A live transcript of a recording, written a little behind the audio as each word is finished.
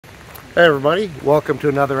Hey everybody, welcome to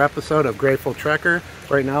another episode of Grateful Trekker.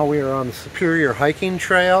 Right now we are on the Superior Hiking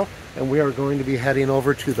Trail and we are going to be heading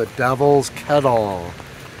over to the Devil's Kettle.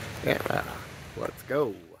 Yeah, let's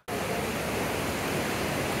go.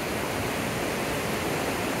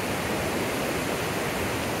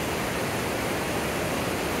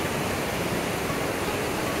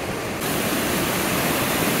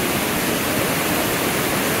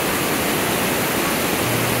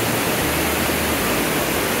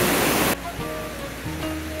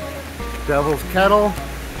 Devil's Kettle,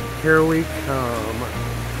 here we come.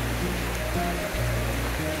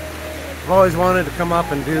 I've always wanted to come up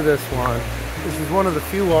and do this one. This is one of the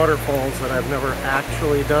few waterfalls that I've never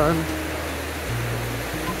actually done.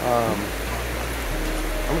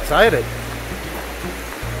 I'm excited.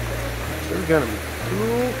 This is gonna be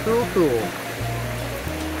cool.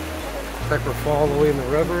 Looks like we're following the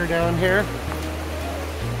river down here.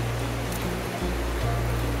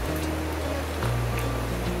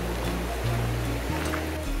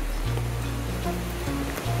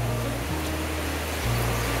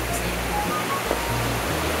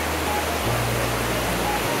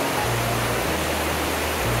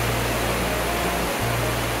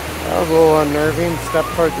 That was a little unnerving. Step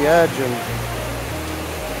toward the edge and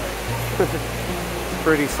it's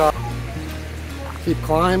pretty soft. Keep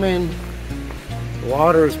climbing. The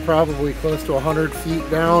water is probably close to 100 feet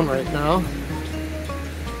down right now.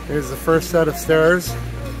 Here's the first set of stairs.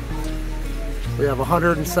 We have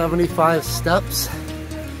 175 steps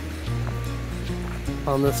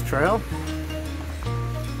on this trail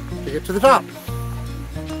to get to the top.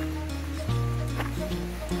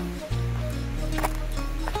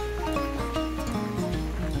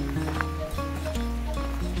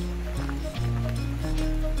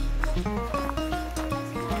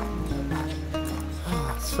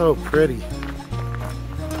 So pretty.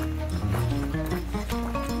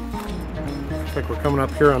 Looks like we're coming up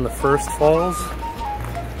here on the first falls.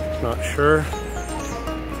 Not sure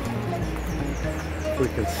if we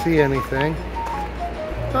can see anything.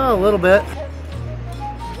 Oh, a little bit.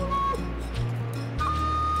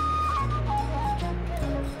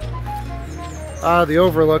 The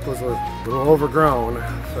overlook was a little overgrown,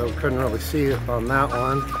 so we couldn't really see it on that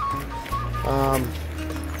one.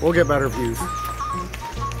 We'll get better views.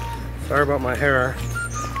 Sorry about my hair.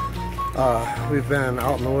 We've been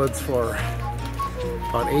out in the woods for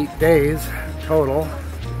about 8 days total,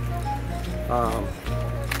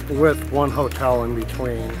 with one hotel in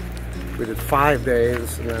between. We did 5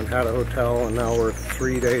 days and then had a hotel, and now we're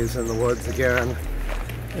 3 days in the woods again.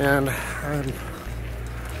 And I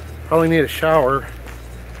probably need a shower.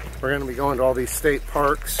 We're going to be going to all these state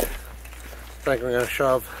parks. I think I'm going to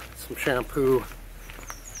shove some shampoo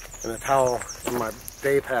and a towel in my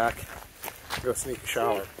day pack. Go sneak a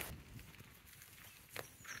shower.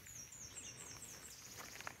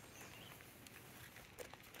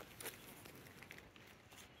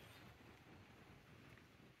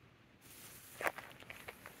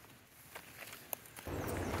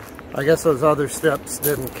 I guess those other steps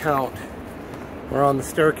didn't count. We're on the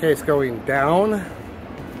staircase going down,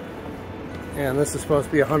 and this is supposed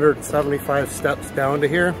to be 175 steps down to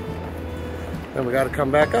here. Then we got to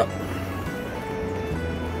come back up.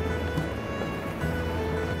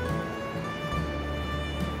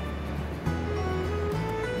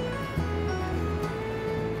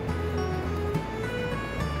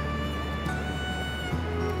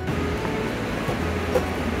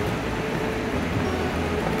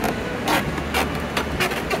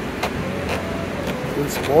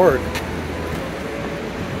 Loose board.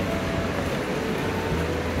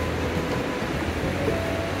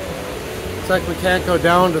 Looks like we can't go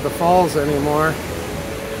down to the falls anymore.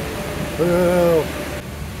 Whoa.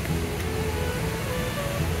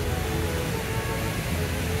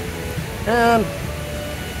 And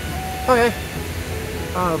okay,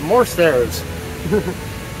 more stairs.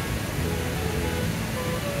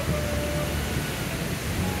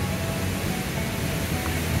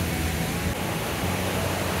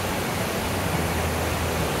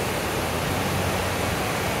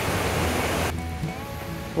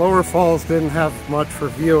 Lower falls didn't have much for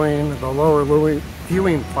viewing. The lower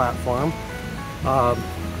viewing platform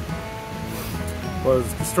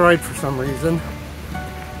was destroyed for some reason.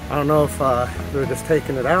 I don't know if they're just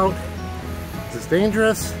taking it out. Is this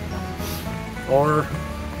dangerous? Or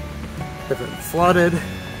if it flooded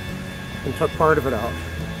and took part of it out.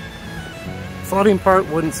 Flooding part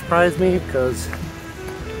wouldn't surprise me because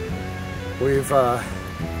we've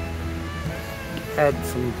had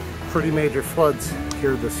some pretty major floods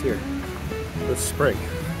here this spring.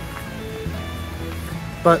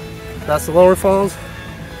 But that's the lower falls.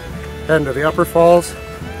 Heading to the upper falls,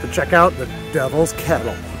 the check out the Devil's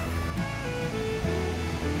Kettle.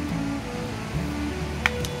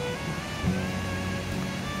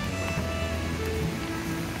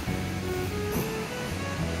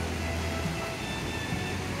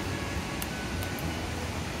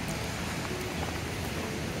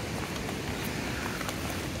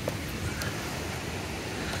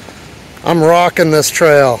 I'm rocking this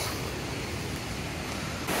trail.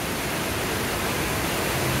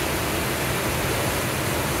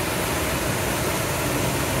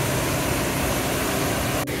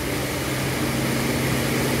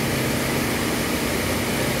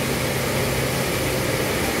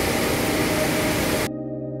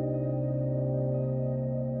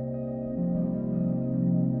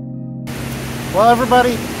 Well,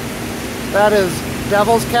 everybody, that is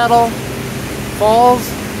Devil's Kettle Falls.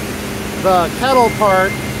 The kettle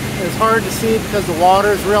part is hard to see because the water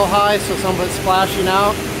is real high, so some of it's splashing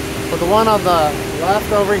out. But the one on the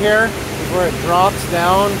left over here is where it drops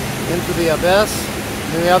down into the abyss,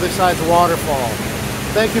 and the other side's a waterfall.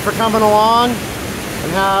 Thank you for coming along,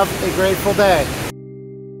 and have a grateful day.